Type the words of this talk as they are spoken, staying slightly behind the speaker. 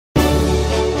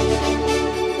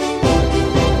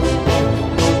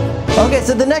Okay,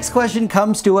 so the next question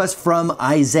comes to us from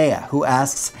Isaiah, who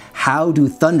asks, how do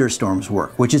thunderstorms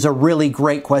work? Which is a really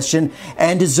great question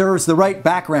and deserves the right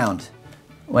background.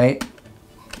 Wait.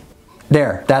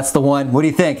 There, that's the one. What do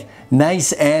you think?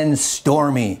 Nice and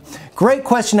stormy. Great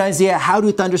question, Isaiah. How do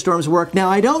thunderstorms work? Now,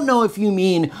 I don't know if you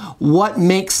mean what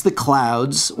makes the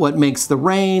clouds, what makes the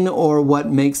rain, or what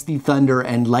makes the thunder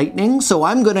and lightning. So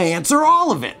I'm going to answer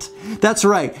all of it. That's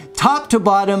right. Top to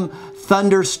bottom,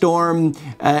 thunderstorm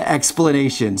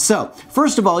explanation. So,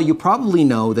 first of all, you probably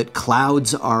know that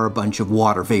clouds are a bunch of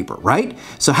water vapor, right?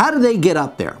 So how do they get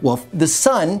up there? Well, the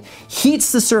sun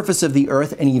heats the surface of the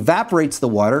earth and evaporates the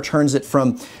water, turns it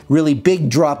from really big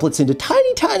droplets into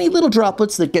tiny, tiny little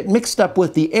droplets that get mixed up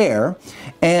with the air.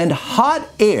 And hot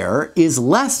air is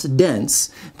less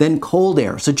dense than cold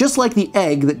air. So just like the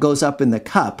egg that goes up in the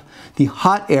cup, the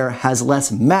hot air has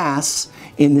less mass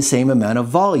in the same amount of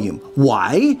volume.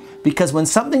 Why? Because when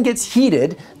something gets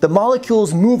heated, the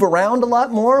molecules move around a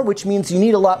lot more, which means you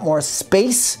need a lot more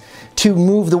space to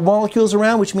move the molecules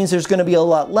around, which means there's going to be a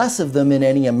lot less of them in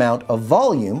any amount of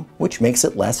volume, which makes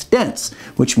it less dense,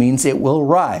 which means it will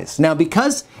rise. Now,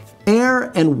 because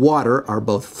air and water are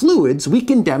both fluids, we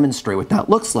can demonstrate what that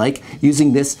looks like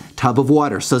using this tub of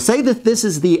water. So say that this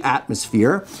is the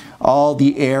atmosphere, all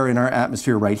the air in our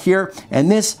atmosphere right here,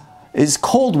 and this is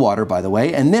cold water, by the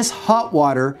way, and this hot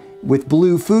water with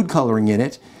blue food coloring in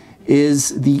it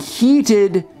is the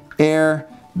heated air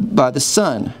by the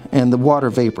sun and the water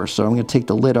vapor. So I'm going to take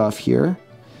the lid off here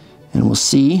and we'll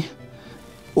see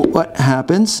what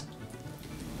happens.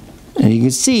 And you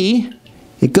can see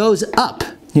it goes up.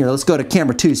 Here, let's go to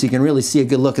camera 2 so you can really see a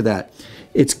good look at that.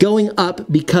 It's going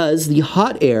up because the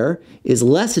hot air is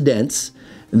less dense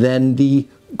than the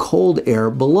cold air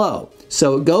below.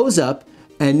 So it goes up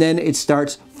and then it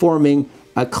starts forming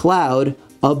a cloud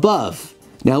above.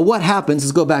 Now what happens,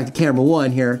 let's go back to camera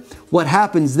 1 here. What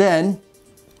happens then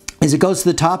is it goes to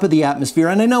the top of the atmosphere.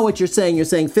 And I know what you're saying,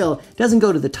 Phil, it doesn't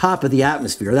go to the top of the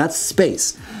atmosphere, that's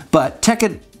space. But check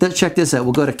this out,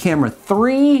 we'll go to camera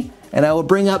 3 and I will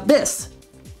bring up this.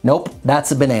 Nope,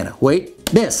 that's a banana. Wait,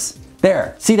 this,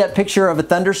 there. See that picture of a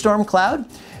thunderstorm cloud?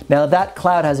 Now that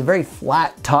cloud has a very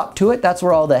flat top to it. That's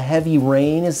where all the heavy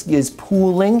rain is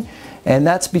pooling. And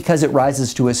that's because it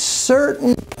rises to a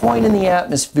certain point in the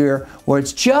atmosphere where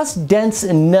it's just dense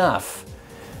enough,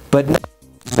 but not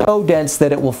so dense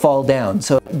that it will fall down.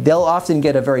 So they'll often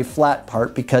get a very flat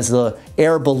part because the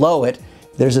air below it,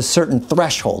 there's a certain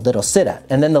threshold that it'll sit at.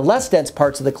 And then the less dense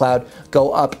parts of the cloud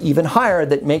go up even higher,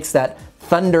 that makes that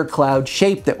thundercloud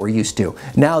shape that we're used to.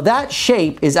 Now that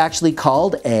shape is actually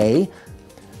called a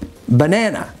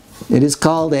banana. It is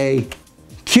called a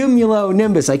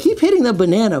cumulonimbus. I keep hitting the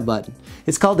banana button.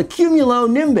 It's called the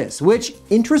cumulonimbus, which,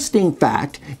 interesting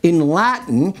fact, in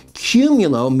Latin,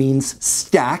 cumulo means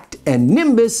stacked and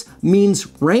nimbus means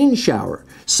rain shower.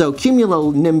 So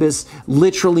cumulonimbus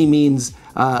literally means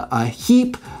a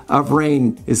heap of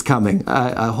rain is coming,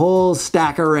 a whole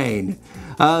stack of rain.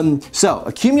 So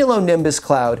a cumulonimbus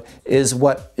cloud is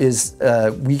what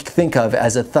we think of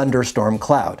as a thunderstorm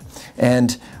cloud.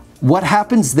 And what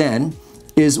happens then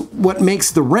is what makes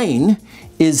the rain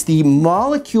is the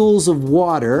molecules of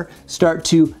water start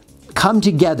to come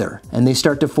together and they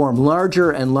start to form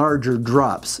larger and larger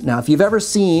drops. Now, if you've ever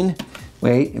seen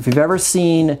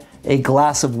a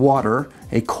glass of water,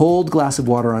 a cold glass of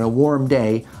water on a warm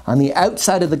day, on the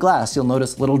outside of the glass, you'll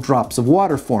notice little drops of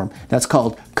water form. That's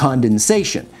called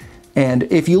condensation. And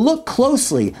if you look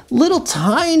closely, little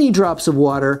tiny drops of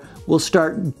water will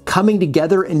start coming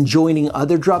together and joining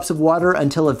other drops of water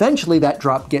until eventually that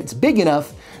drop gets big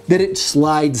enough that it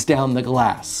slides down the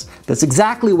glass. That's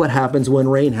exactly what happens when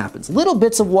rain happens. Little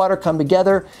bits of water come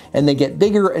together and they get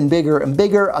bigger and bigger and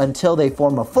bigger until they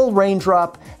form a full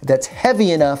raindrop that's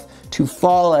heavy enough to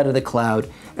fall out of the cloud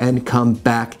and come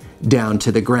back down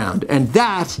to the ground. And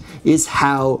that is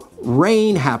how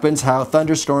rain happens, how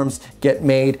thunderstorms get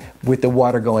made, with the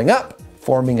water going up,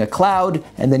 forming a cloud,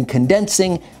 and then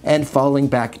condensing and falling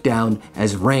back down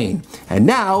as rain. And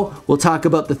now we'll talk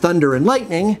about the thunder and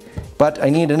lightning, but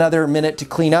I need another minute to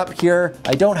clean up here.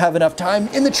 I don't have enough time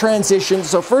in the transition,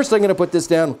 so first I'm gonna put this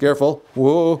down. Careful.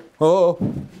 Whoa, oh.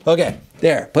 Okay,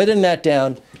 there, putting that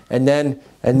down, and then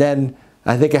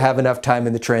I think I have enough time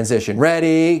in the transition.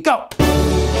 Ready, go!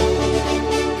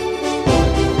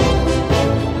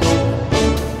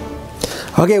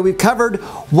 Okay, we've covered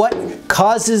what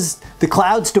causes the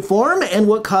clouds to form and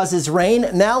what causes rain.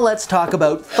 Now let's talk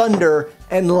about thunder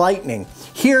and lightning.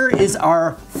 Here is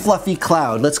our fluffy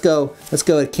cloud. Let's go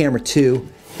to camera 2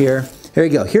 here. Here you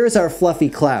go. Here's our fluffy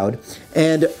cloud.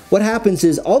 And what happens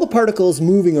is all the particles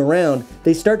moving around,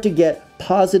 they start to get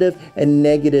positive and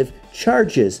negative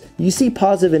charges. You see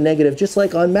positive and negative just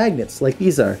like on magnets, like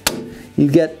these are. You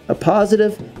get a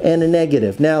positive and a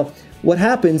negative. Now, what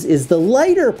happens is the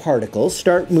lighter particles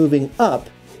start moving up,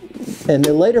 and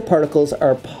the lighter particles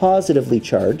are positively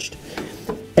charged,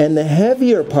 and the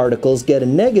heavier particles get a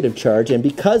negative charge, and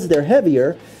because they're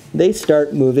heavier, they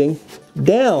start moving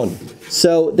down.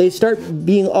 So they start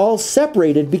being all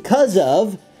separated because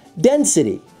of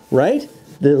density, right?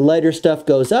 The lighter stuff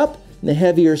goes up, and the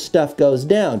heavier stuff goes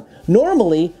down.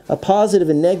 Normally, a positive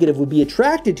and negative would be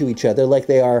attracted to each other like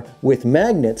they are with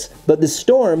magnets, but the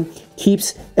storm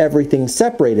keeps everything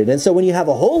separated. And so when you have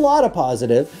a whole lot of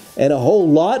positive and a whole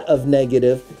lot of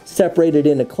negative separated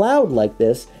in a cloud like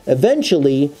this,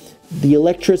 eventually the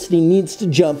electricity needs to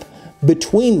jump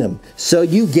between them. So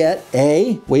you get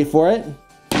a, wait for it,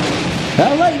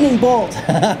 a lightning bolt.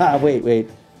 Wait,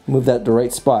 move that to the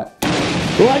right spot.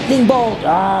 Lightning bolt!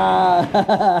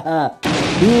 Ah!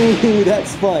 Ooh,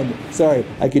 that's fun. Sorry,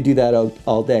 I could do that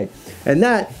all day. And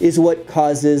that is what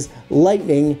causes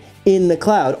lightning in the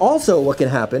cloud. Also, what can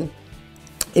happen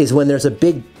is when there's a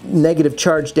big negative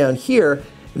charge down here,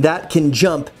 that can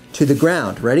jump to the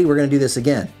ground. Ready? We're going to do this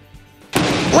again.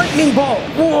 Lightning bolt!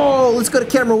 Whoa! Let's go to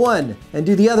camera 1 and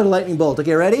do the other lightning bolt.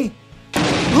 Okay, ready?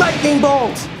 Lightning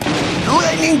bolt!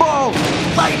 Lightning bolt!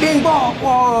 Lightning bolt!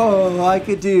 Whoa! I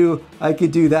could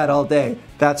do that all day.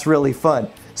 That's really fun.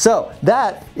 So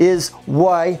that is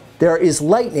why there is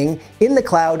lightning in the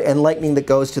cloud, and lightning that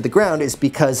goes to the ground is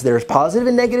because there's positive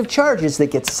and negative charges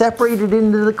that get separated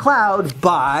into the cloud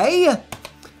by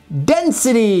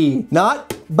density,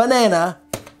 not banana,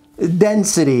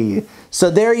 density. So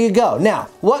there you go. Now,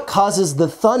 what causes the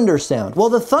thunder sound? Well,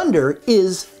 the thunder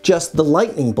is just the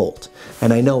lightning bolt.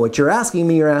 And I know what you're asking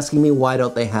me. You're asking me, why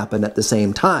don't they happen at the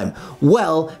same time?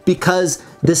 Well, because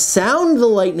the sound the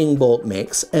lightning bolt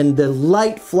makes and the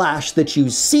light flash that you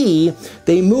see,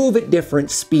 they move at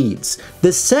different speeds.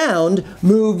 The sound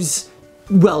moves,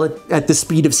 well, at the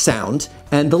speed of sound,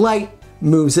 and the light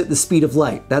moves at the speed of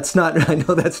light. That's not, I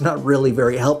know that's not really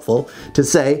very helpful to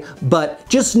say, but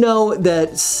just know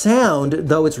that sound,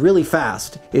 though it's really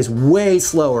fast, is way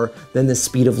slower than the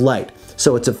speed of light.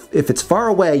 So if it's far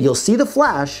away, you'll see the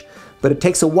flash, but it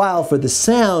takes a while for the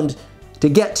sound to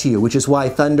get to you, which is why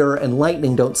thunder and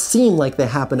lightning don't seem like they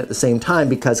happen at the same time,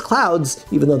 because clouds,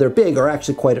 even though they're big, are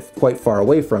actually quite far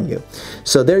away from you.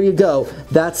 So there you go.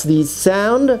 That's the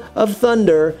sound of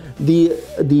thunder,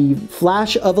 the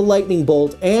flash of a lightning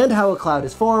bolt, and how a cloud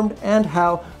is formed, and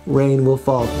how rain will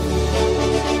fall.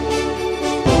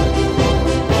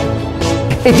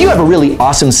 If you have a really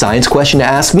awesome science question to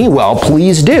ask me, well,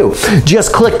 please do.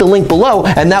 Just click the link below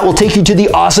and that will take you to the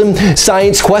awesome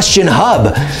Science Question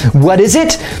Hub. What is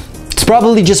it? It's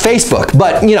probably just Facebook,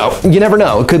 but you know, you never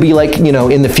know. It could be like, you know,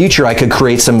 in the future I could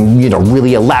create some, you know,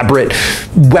 really elaborate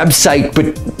website,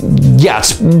 but yeah,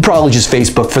 it's probably just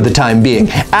Facebook for the time being.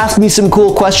 Ask me some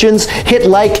cool questions, hit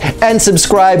like and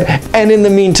subscribe, and in the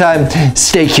meantime,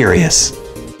 stay curious.